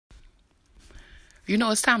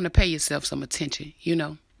It's time to pay yourself some attention,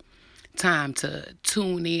 Time to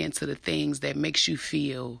tune in to the things that makes you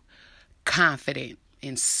feel confident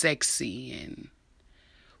and sexy and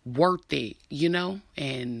worth it,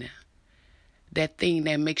 and that thing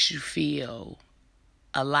that makes you feel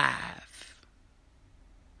alive.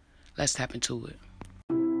 Let's tap into it.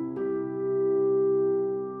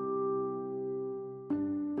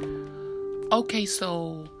 Okay,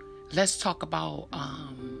 so let's talk about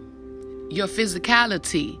your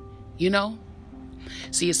physicality,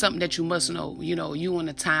 See, it's something that you must know. You in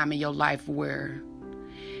a time in your life where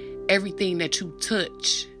everything that you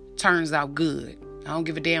touch turns out good. I don't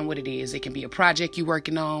give a damn what it is. It can be a project you're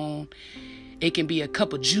working on. It can be a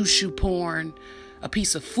cup of juice you pouring, a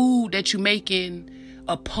piece of food that you're making,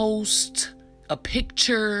 a post, a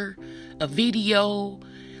picture, a video.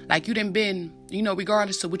 Like you done been,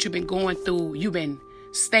 regardless of what you've been going through, you've been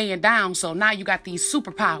staying down. So now you got these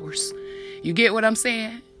superpowers. You get what I'm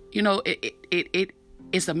saying?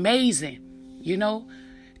 It's amazing,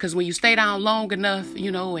 because when you stay down long enough,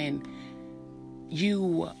 and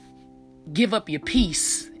you give up your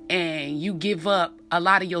peace and you give up a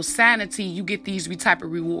lot of your sanity, you get these type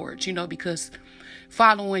of rewards, because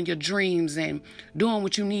following your dreams and doing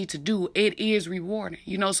what you need to do, it is rewarding,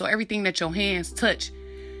 so everything that your hands touch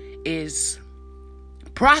is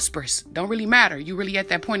prosperous. Don't really matter. You really at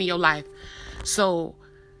that point in your life. So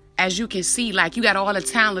as you can see, like you got all the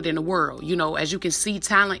talent in the world, as you can see,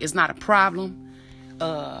 talent is not a problem.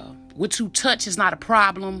 What you touch is not a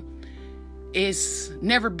problem. It's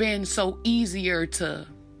never been so easier to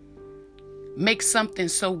make something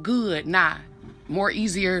so good. More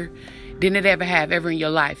easier than it ever in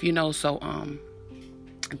your life, So,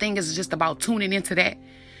 I think it's just about tuning into that,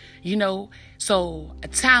 So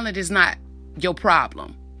talent is not your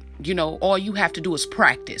problem. All you have to do is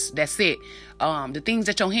practice. That's it. The things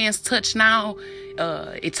that your hands touch now,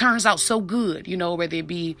 it turns out so good, whether it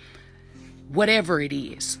be whatever it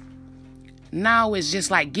is. Now it's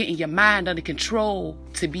just like getting your mind under control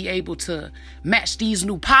to be able to match these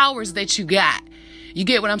new powers that you got. You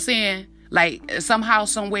get what I'm saying? Like somehow,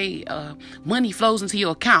 some way, money flows into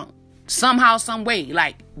your account. Somehow, some way,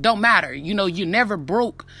 like don't matter. You never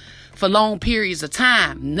broke for long periods of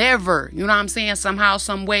time. Never. You know what I'm saying? Somehow,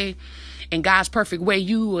 some way, in God's perfect way,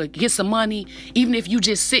 you get some money, even if you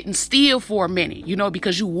just sitting still for a minute,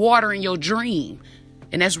 because you watering your dream.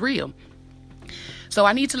 And that's real. So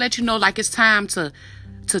I need to let you know, like, it's time to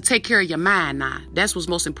take care of your mind now. That's what's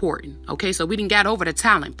most important. Okay, so we didn't get over the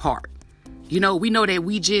talent part. We know that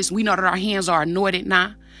we know that our hands are anointed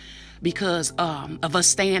now because of us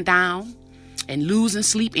staying down and losing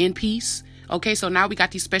sleep in peace. Okay, so now we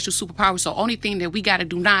got these special superpowers. So only thing that we got to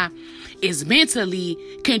do now is mentally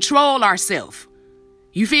control ourselves.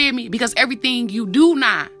 You feel me? Because everything you do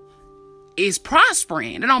now is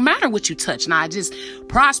prospering. It don't matter what you touch now, just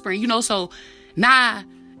prospering, So now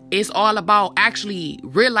it's all about actually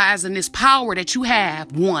realizing this power that you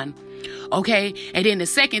have, one. Okay. And then the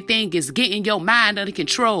second thing is getting your mind under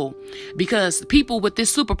control, because people with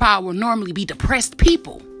this superpower normally be depressed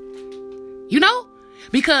people,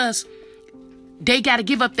 because they got to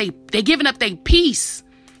they giving up their peace,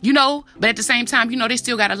 but at the same time, they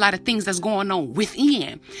still got a lot of things that's going on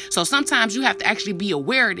within. So sometimes you have to actually be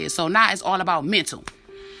aware of this. So now it's all about mental,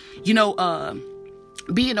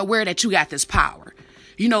 being aware that you got this power,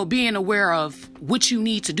 being aware of what you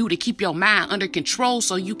need to do to keep your mind under control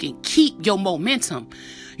so you can keep your momentum,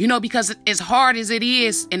 because as hard as it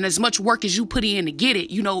is and as much work as you put in to get it,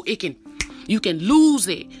 you can lose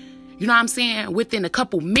it. You know what I'm saying? Within a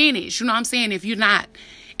couple minutes, you know what I'm saying? If you're not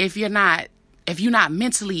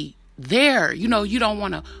mentally there, you don't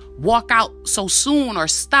want to walk out so soon or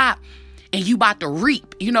stop and you about to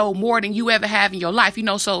reap, more than you ever have in your life,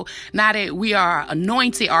 So now that we are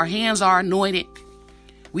anointed, our hands are anointed.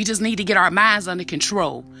 We just need to get our minds under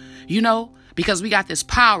control, because we got this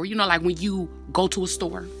power, like when you go to a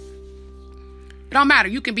store. It don't matter.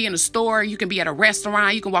 You can be in a store. You can be at a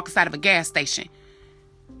restaurant. You can walk inside of a gas station.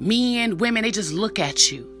 Men, women, they just look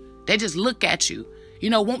at you. They just look at you,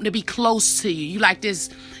 wanting to be close to you. You like this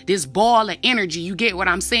ball of energy. You get what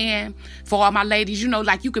I'm saying? For all my ladies,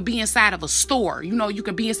 like you could be inside of a store. You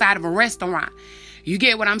could be inside of a restaurant. You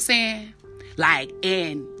get what I'm saying? Like,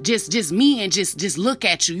 and just men just look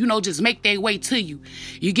at you, just make their way to you.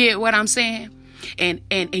 You get what I'm saying? And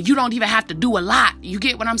you don't even have to do a lot. You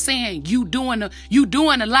get what I'm saying? You doing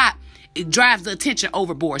a lot. It drives the attention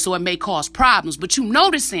overboard, so it may cause problems. But you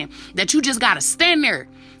noticing that you just gotta stand there.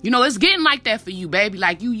 It's getting like that for you, baby.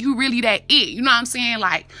 Like you really that it. You know what I'm saying?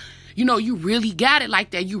 Like, you really got it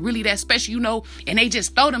like that. You really that special, and they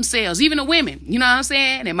just throw themselves, even the women. You know what I'm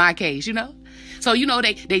saying? In my case, So,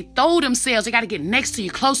 they throw themselves. They got to get next to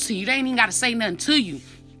you, close to you. They ain't even got to say nothing to you,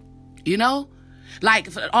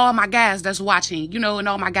 Like, for all my guys that's watching, and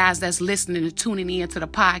all my guys that's listening and tuning in to the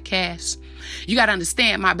podcast, you got to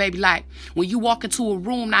understand, my baby, like, when you walk into a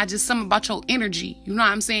room, not just something about your energy, you know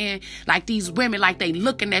what I'm saying? Like, these women, like, they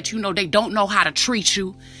looking at you, they don't know how to treat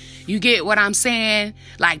you. You get what I'm saying?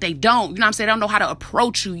 Like, they don't, they don't know how to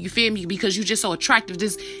approach you, you feel me? Because you're just so attractive,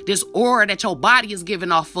 this aura that your body is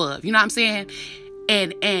giving off of, you know what I'm saying?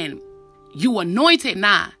 And you anointed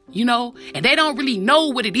now, and they don't really know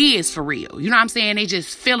what it is for real. You know what I'm saying? They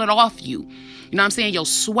just feel it off you. You know what I'm saying? Your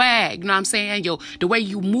swag, you know what I'm saying? The way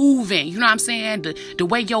you moving, you know what I'm saying? The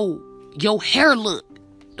way your hair look,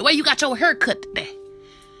 the way you got your hair cut today,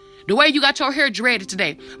 the way you got your hair dreaded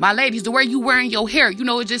today. My ladies, the way you wearing your hair,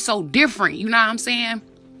 it's just so different. You know what I'm saying?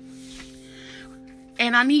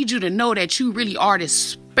 And I need you to know that you really are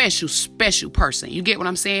this special person. You get what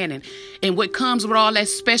I'm saying? And what comes with all that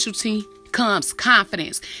specialty comes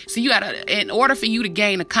confidence. So in order for you to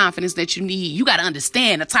gain the confidence that you need, you got to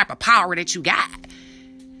understand the type of power that you got.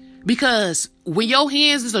 Because when your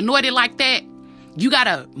hands is anointed like that, you got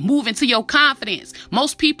to move into your confidence.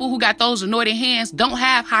 Most people who got those anointed hands don't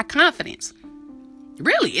have high confidence.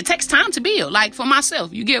 Really, it takes time to build. Like, for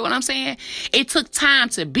myself, you get what I'm saying? It took time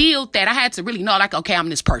to build that. I had to really know, like, okay, I'm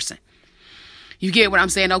this person. You get what I'm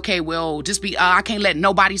saying? Okay, well, I can't let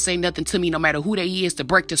nobody say nothing to me, no matter who they is, to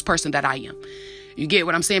break this person that I am. You get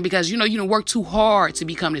what I'm saying? Because, you don't work too hard to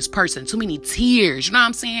become this person. Too many tears, you know what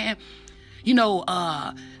I'm saying?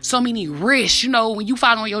 So many risks, when you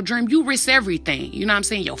follow your dream, you risk everything. You know what I'm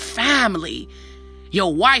saying? Your family,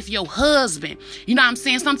 your wife, your husband. You know what I'm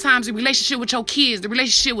saying? Sometimes the relationship with your kids, the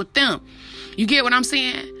relationship with them. You get what I'm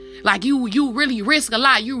saying? Like, you really risk a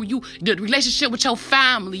lot. The relationship with your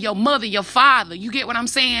family, your mother, your father. You get what I'm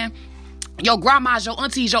saying? Your grandmas, your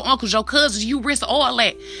aunties, your uncles, your cousins. You risk all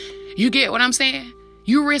that. You get what I'm saying?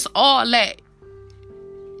 You risk all that.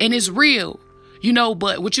 And it's real.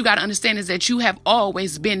 But what you got to understand is that you have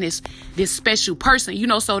always been this special person.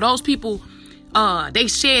 So those people, they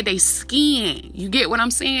shed their skin. You get what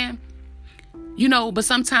I'm saying? But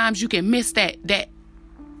sometimes you can miss that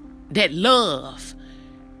love.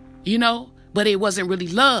 But it wasn't really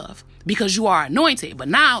love because you are anointed. But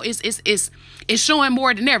now it's showing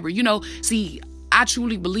more than ever. See, I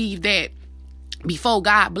truly believe that before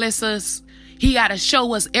God bless us, he got to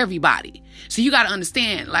show us everybody. So you got to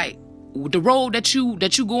understand, like, the road that you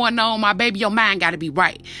going on, my baby, your mind got to be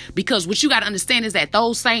right. Because what you got to understand is that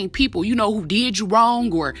those same people, who did you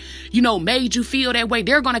wrong or, made you feel that way,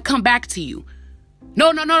 they're going to come back to you.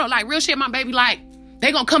 No. Like, real shit, my baby, like,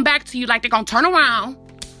 they're going to come back to you, like, they're going to turn around.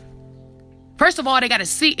 First of all, they got to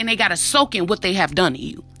sit and they got to soak in what they have done to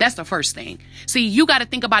you. That's the first thing. See, you got to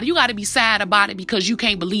think about it. You got to be sad about it because you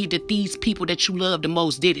can't believe that these people that you love the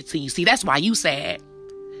most did it to you. See, that's why you sad.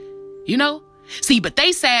 See, but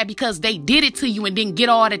they sad because they did it to you and didn't get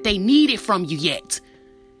all that they needed from you yet.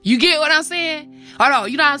 You get what I'm saying? Hold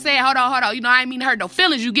on. You know what I'm saying? Hold on. I ain't mean to hurt no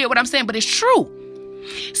feelings. You get what I'm saying? But it's true.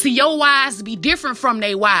 See, your whys be different from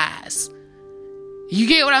they whys. You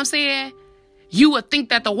get what I'm saying? You would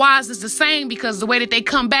think that the whys is the same because the way that they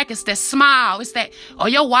come back, it's that smile. It's that,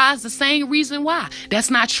 your whys the same reason why. That's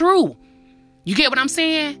not true. You get what I'm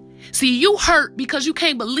saying? See, you hurt because you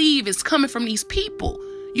can't believe it's coming from these people.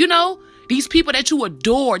 These people that you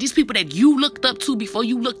adore, these people that you looked up to before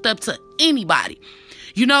you looked up to anybody,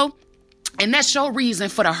 and that's your reason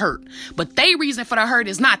for the hurt. But their reason for the hurt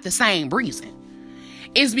is not the same reason.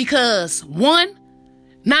 It's because 9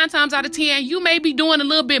 times out of 10, you may be doing a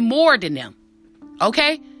little bit more than them.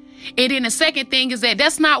 Okay? And then the second thing is that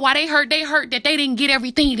that's not why they hurt. They hurt that they didn't get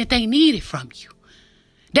everything that they needed from you.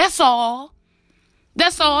 That's all.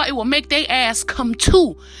 It will make their ass come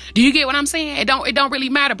to. Do you get what I'm saying? It don't really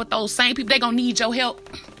matter. But those same people, they gonna need your help.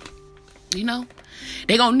 They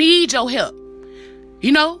gonna need your help.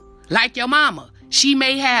 Like your mama. She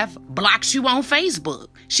may have blocked you on Facebook.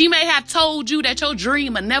 She may have told you that your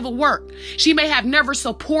dream will never work. She may have never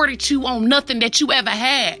supported you on nothing that you ever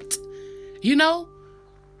had.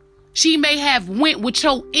 She may have went with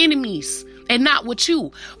your enemies and not with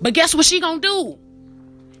you. But guess what she gonna do?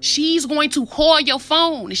 She's going to call your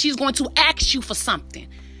phone and she's going to ask you for something.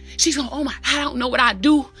 She's going, I don't know what I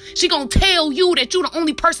do. She gonna tell you that you're the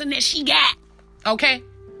only person that she got. Okay?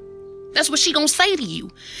 That's what she gonna say to you.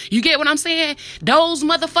 You get what I'm saying? Those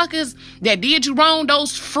motherfuckers that did you wrong,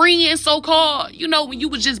 those friends so-called, when you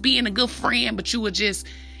was just being a good friend, but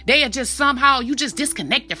they are just somehow, you just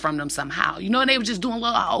disconnected from them somehow. They were just doing a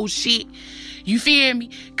little old shit. You feel me?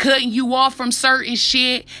 Cutting you off from certain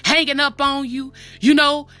shit, hanging up on you,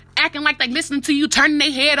 acting like they listening to you, turning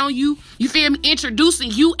their head on you. You feel me?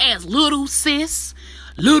 Introducing you as little sis,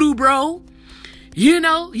 little bro. You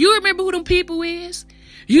know, you remember who them people is.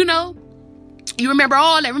 You know, you remember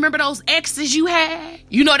all that. Remember those exes you had?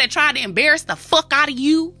 You know, that tried to embarrass the fuck out of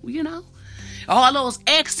you, you know? All those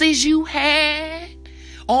exes you had.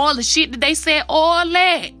 All the shit that they said, all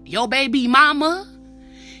that. Your baby mama.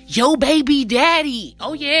 Your baby daddy.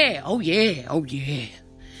 Oh, yeah. Oh, yeah. Oh, yeah.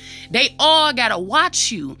 They all gotta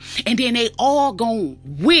watch you. And then they all gonna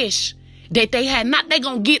wish that they had not. They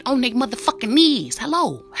gonna get on their motherfucking knees.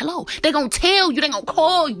 Hello. They gonna tell you. They gonna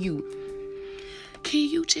call you. Can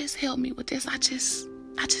you just help me with this? I just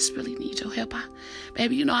really need your help.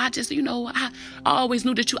 Baby, you know, I always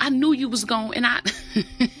knew that I knew you was gone. And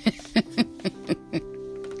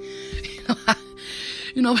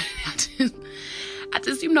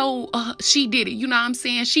she did it. You know what I'm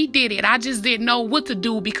saying? She did it. I just didn't know what to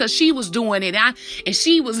do because she was doing it. And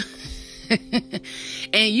she was,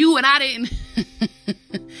 and you and I didn't.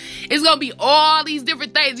 It's going to be all these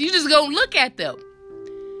different things. You just going to look at them.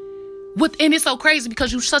 And it's so crazy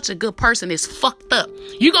because you're such a good person. It's fucked up.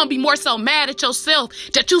 You're going to be more so mad at yourself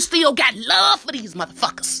that you still got love for these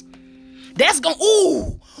motherfuckers. That's going,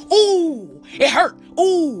 ooh, it hurt.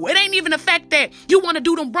 Ooh, it ain't even the fact that you want to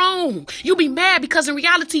do them wrong. You be mad because in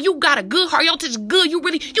reality, you got a good heart. Y'all just good.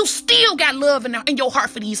 You still got love in your heart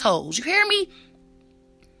for these hoes. You hear me?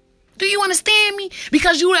 Do you understand me?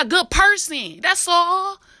 Because you're a good person. That's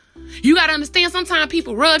all. You got to understand, sometimes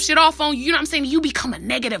people rub shit off on you. You know what I'm saying? You become a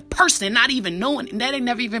negative person, not even knowing it. That ain't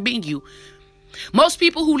never even been you. Most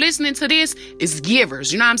people who listening to this is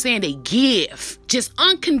givers. You know what I'm saying? They give just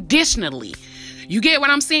unconditionally. You get what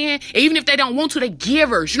I'm saying? Even if they don't want to, they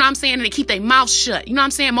givers. You know what I'm saying? And they keep their mouth shut. You know what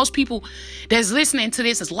I'm saying? Most people that's listening to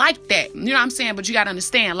this is like that. You know what I'm saying? But you got to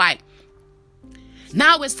understand, like,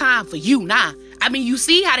 now it's time for you. Nah. I mean, you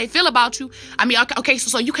see how they feel about you. I mean, okay,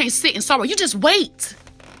 so you can't sit in sorrow. You just wait.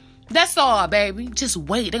 That's all, baby. Just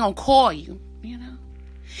wait. They're going to call you, you know.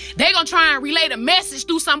 They're going to try and relay the message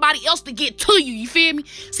through somebody else to get to you. You feel me?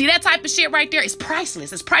 See, that type of shit right there is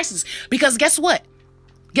priceless. It's priceless. Because guess what?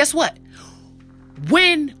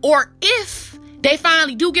 When or if they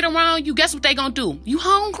finally do get around you, guess what they going to do? You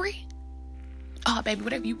hungry? Oh, baby,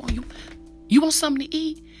 whatever you want. You want something to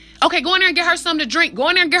eat? Okay, go in there and get her something to drink. Go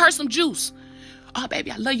in there and get her some juice. Oh,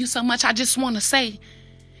 baby, I love you so much. I just want to say,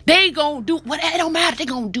 they gonna do whatever. It don't matter. They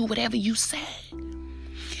gonna do whatever you say.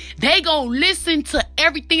 They gonna listen to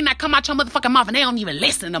everything that come out your motherfucking mouth, and they don't even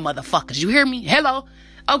listen to motherfuckers. You hear me? Hello?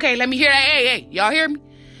 Okay, let me hear that. Hey, y'all hear me?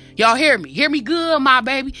 Y'all hear me? Hear me good, my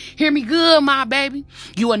baby. Hear me good, my baby.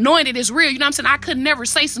 You anointed is real. You know what I'm saying? I could never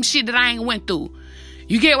say some shit that I ain't went through.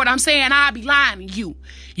 You get what I'm saying? I'd be lying to you.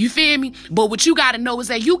 You feel me? But what you gotta know is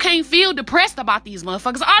that you can't feel depressed about these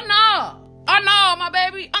motherfuckers. Oh, no, my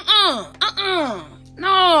baby.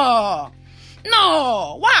 No.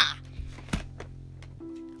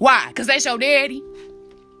 Why? Because that's your daddy?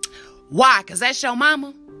 Why? Because that's your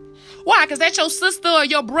mama? Why? Because that's your sister or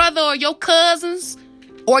your brother or your cousins?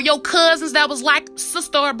 Or your cousins that was like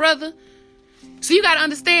sister or brother? So you got to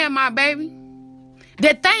understand, my baby,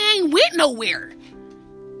 that they ain't went nowhere.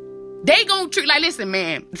 They gonna treat, like, listen,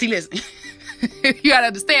 man. See, listen. You got to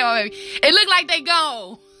understand, my baby. It look like they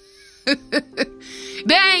gone.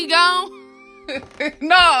 They ain't gone.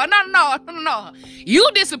 No. You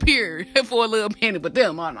disappeared for a little minute, but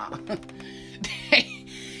them, no.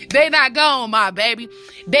 They not gone, my baby.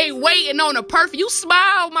 They waiting on the perfect. You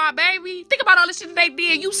smile, my baby. Think about all the shit that they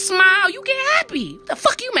did. You smile, you get happy. What the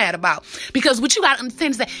fuck you mad about? Because what you got to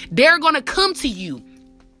understand is that they're going to come to you.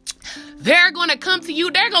 They're going to come to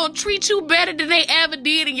you. They're going to treat you better than they ever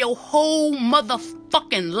did in your whole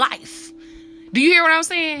motherfucking life. Do you hear what I'm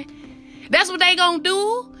saying? That's what they going to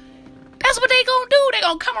do. That's what they going to do. They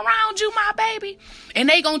going to come around you, my baby. And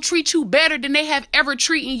they going to treat you better than they have ever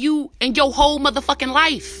treated you in your whole motherfucking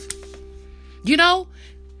life. You know?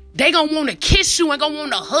 They going to want to kiss you and going to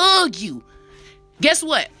want to hug you. Guess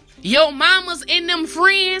what? Your mama's and them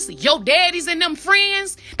friends, your daddy's and them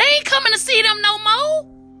friends, they ain't coming to see them no more.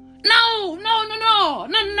 No.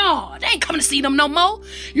 They ain't coming to see them no more.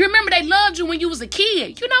 You remember they loved you when you was a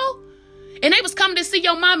kid, you know? And they was coming to see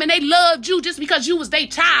your mom and they loved you just because you was their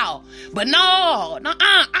child. But not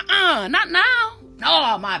now.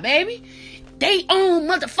 No, my baby. They own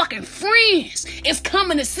motherfucking friends is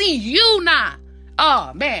coming to see you now.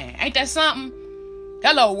 Oh, man, ain't that something?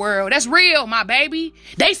 Hello, world. That's real, my baby.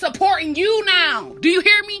 They supporting you now. Do you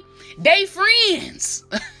hear me? They friends.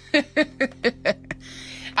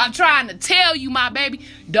 I'm trying to tell you, my baby,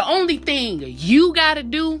 the only thing you got to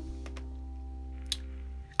do.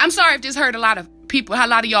 I'm sorry if this hurt a lot of people, a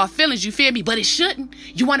lot of y'all feelings, you feel me? But it shouldn't.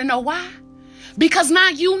 You want to know why? Because now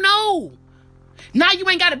you know. Now you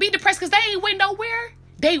ain't got to be depressed because they ain't went nowhere.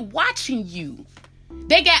 They watching you.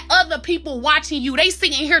 They got other people watching you. They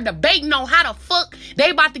sitting here debating on how the fuck they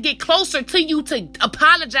about to get closer to you to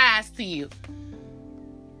apologize to you.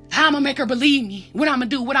 How I'm going to make her believe me? What I'm going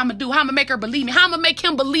to do? How I'm going to make her believe me? How I'm going to make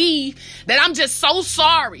him believe that I'm just so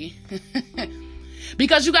sorry?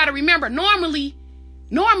 Because you got to remember, normally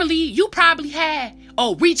you probably had,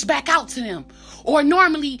 reach back out to them. Or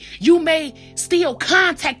normally you may still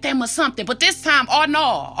contact them or something. But this time,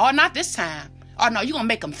 not this time. You're going to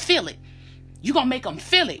make them feel it. You're going to make them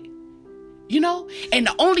feel it. You know? And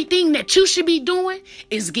the only thing that you should be doing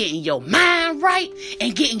is getting your mind right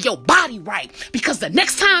and getting your body right. Because the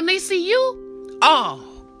next time they see you,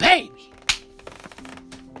 baby.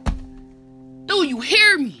 Do you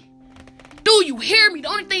hear me? Do you hear me? The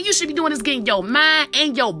only thing you should be doing is getting your mind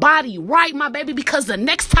and your body right, my baby. Because the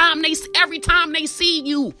next time every time they see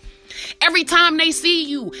you, every time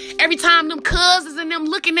them cousins and them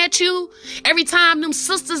looking at you, every time them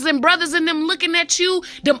sisters and brothers and them looking at you,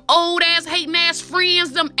 them old ass hating ass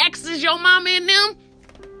friends, them exes, your mama and them,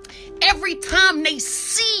 every time they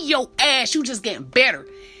see your ass, you just getting better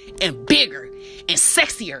and bigger and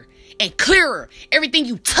sexier and clearer. Everything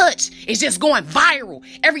you touch is just going viral.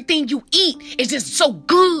 Everything you eat is just so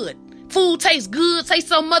good. Food tastes good, tastes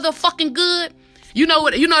so motherfucking good. You know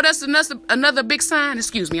what? You know that's another big sign.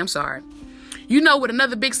 Excuse me, I'm sorry. You know what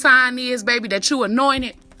another big sign is, baby, that you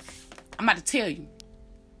anointed? I'm about to tell you.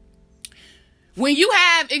 When you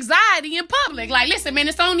have anxiety in public, like, listen, man,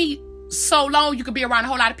 it's only so long you can be around a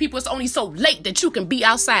whole lot of people. It's only so late that you can be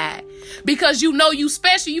outside because you know you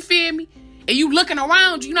special. You feel me? And you looking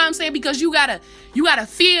around, you know what I'm saying? Because you gotta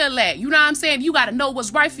feel that. You know what I'm saying? You gotta know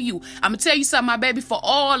what's right for you. I'm gonna tell you something, my baby, for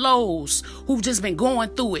all those who've just been going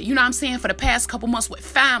through it. You know what I'm saying? For the past couple months with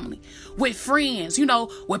family, with friends, you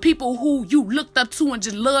know, with people who you looked up to and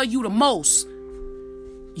just love you the most.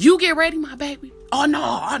 You get ready, my baby. Oh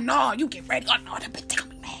no, you get ready. Oh no, that bitch gonna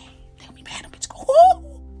be mad. They gonna be mad, that bitch go,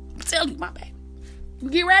 ooh. I'm telling you, my baby. You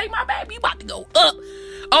get ready, my baby. You about to go up.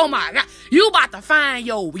 Oh my God. You about to find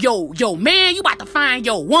your man. You about to find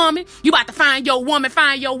your woman. You about to find your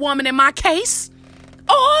woman in my case.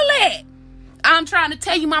 All that. I'm trying to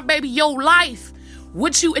tell you, my baby, your life.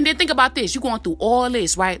 And then think about this. You going through all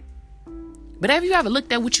this, right? But have you ever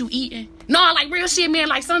looked at what you eating? No, like real shit, man.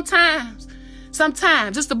 Like sometimes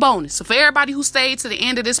it's the bonus. So for everybody who stayed to the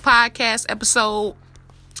end of this podcast episode,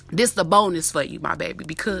 this the bonus for you, my baby,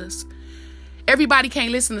 because everybody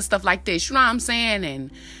can't listen to stuff like this. You know what I'm saying?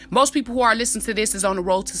 And most people who are listening to this is on the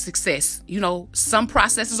road to success. You know, some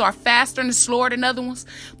processes are faster and slower than other ones,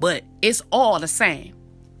 but it's all the same.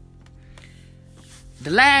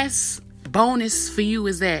 The last bonus for you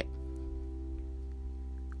is that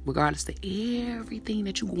regardless to everything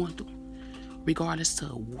that you're going through, regardless to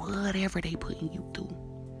whatever they putting you through,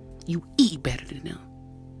 you eat better than them.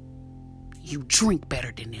 You drink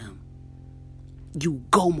better than them. You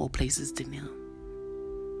go more places than them.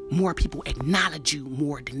 More people acknowledge you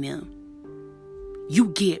more than them. You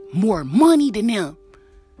get more money than them.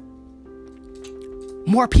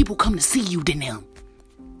 More people come to see you than them.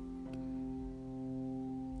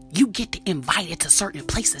 You get invited to certain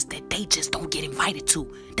places that they just don't get invited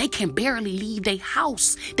to. They can barely leave their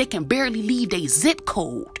house. They can barely leave their zip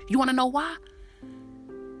code. You want to know why?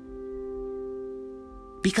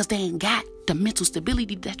 Because they ain't got the mental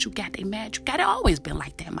stability that you got. They mad you got. It always been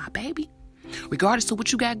like that, my baby. Regardless of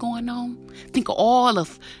what you got going on, think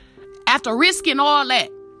of after risking all that,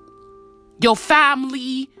 your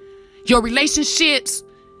family, your relationships,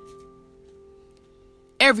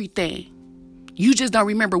 everything. You just don't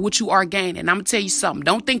remember what you are gaining. I'm going to tell you something.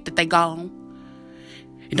 Don't think that they gone.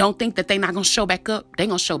 Don't think that they not going to show back up. They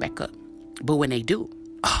going to show back up. But when they do,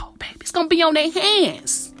 oh, baby, it's going to be on their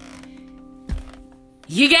hands.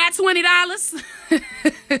 You got $20.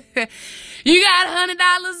 You got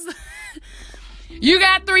 $100. You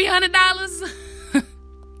got $300.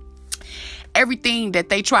 Everything that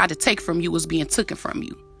they tried to take from you was being taken from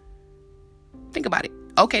you. Think about it.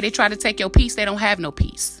 Okay, they try to take your peace. They don't have no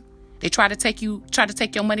peace. They try to take your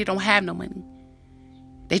money. Don't have no money.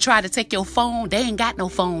 They try to take your phone. They ain't got no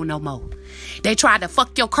phone no more. They tried to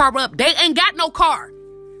fuck your car up. They ain't got no car.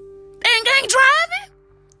 They ain't driving.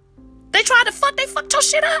 They tried to fuck your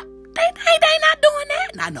shit up. They not doing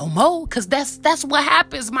that. Not no more. Cause that's what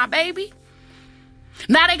happens, my baby.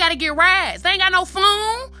 Now they gotta get rides. They ain't got no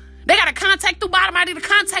phone. They gotta contact through somebody to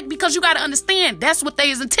contact because you gotta understand that's what their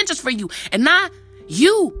intentions for you. And now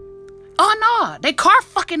you, oh no, they car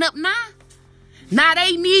fucking up now. Now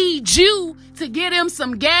they need you to get him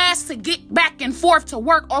some gas to get back and forth to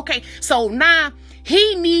work. Okay, so now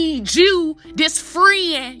he needs you, this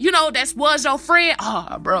friend, that was your friend.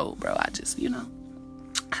 Oh, bro, I just,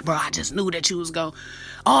 I just knew that you was going.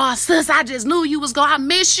 Oh, sis, I just knew you was going. I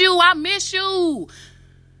miss you.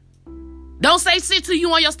 Don't say shit to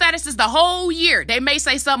you on your statuses the whole year. They may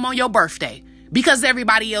say something on your birthday because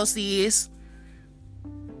everybody else is.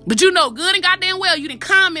 But you know good and goddamn well you didn't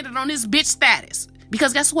commented on this bitch status.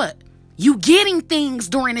 Because guess what? You getting things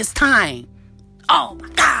during this time. Oh my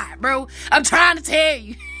God, bro. I'm trying to tell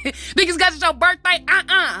you. Niggas got your birthday.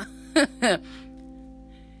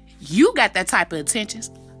 You got that type of intentions.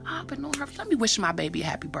 I've been on her. Let me wish my baby a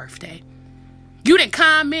happy birthday. You didn't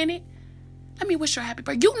comment it. Let me wish her a happy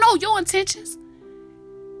birthday. You know your intentions.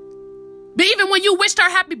 But even when you wished her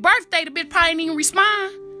happy birthday, the bitch probably didn't even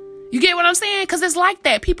respond. You get what I'm saying? Because it's like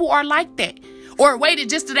that. People are like that. Or waited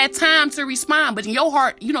just to that time to respond. But in your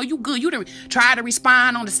heart, you good. You didn't try to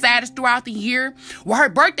respond on the status throughout the year. Well, her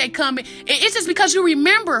birthday coming. It's just because you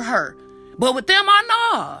remember her. But with them,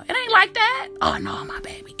 no. It ain't like that. Oh, no, my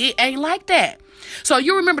baby. It ain't like that. So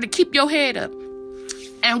you remember to keep your head up.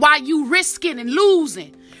 And while you risking and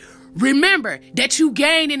losing, remember that you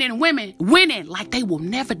gaining and winning like they will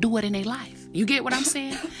never do it in their life. You get what I'm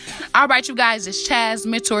saying? All right, you guys, it's Chaz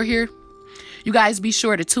Mentor here. You guys be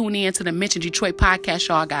sure to tune in to the Mention Detroit podcast.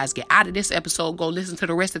 Y'all guys get out of this episode. Go listen to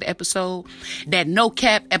the rest of the episode. That No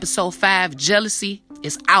Cap episode 5, Jealousy,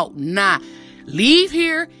 is out now. Leave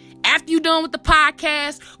here. After you done with the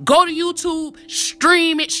podcast, go to YouTube,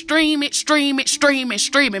 stream it.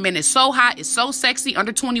 Man, it's so hot. It's so sexy.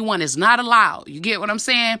 Under 21 is not allowed. You get what I'm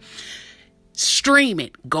saying? Stream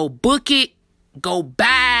it. Go book it. Go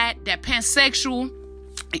buy that pansexual.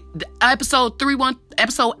 Episode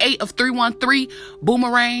 8 of 313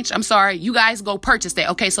 Boomerang. I'm sorry. You guys go purchase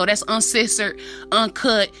that. Okay, so that's uncensored,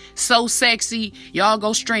 uncut, so sexy. Y'all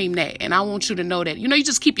go stream that. And I want you to know that, you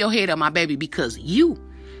just keep your head up, my baby, because you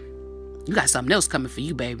got something else coming for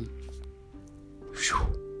you, baby.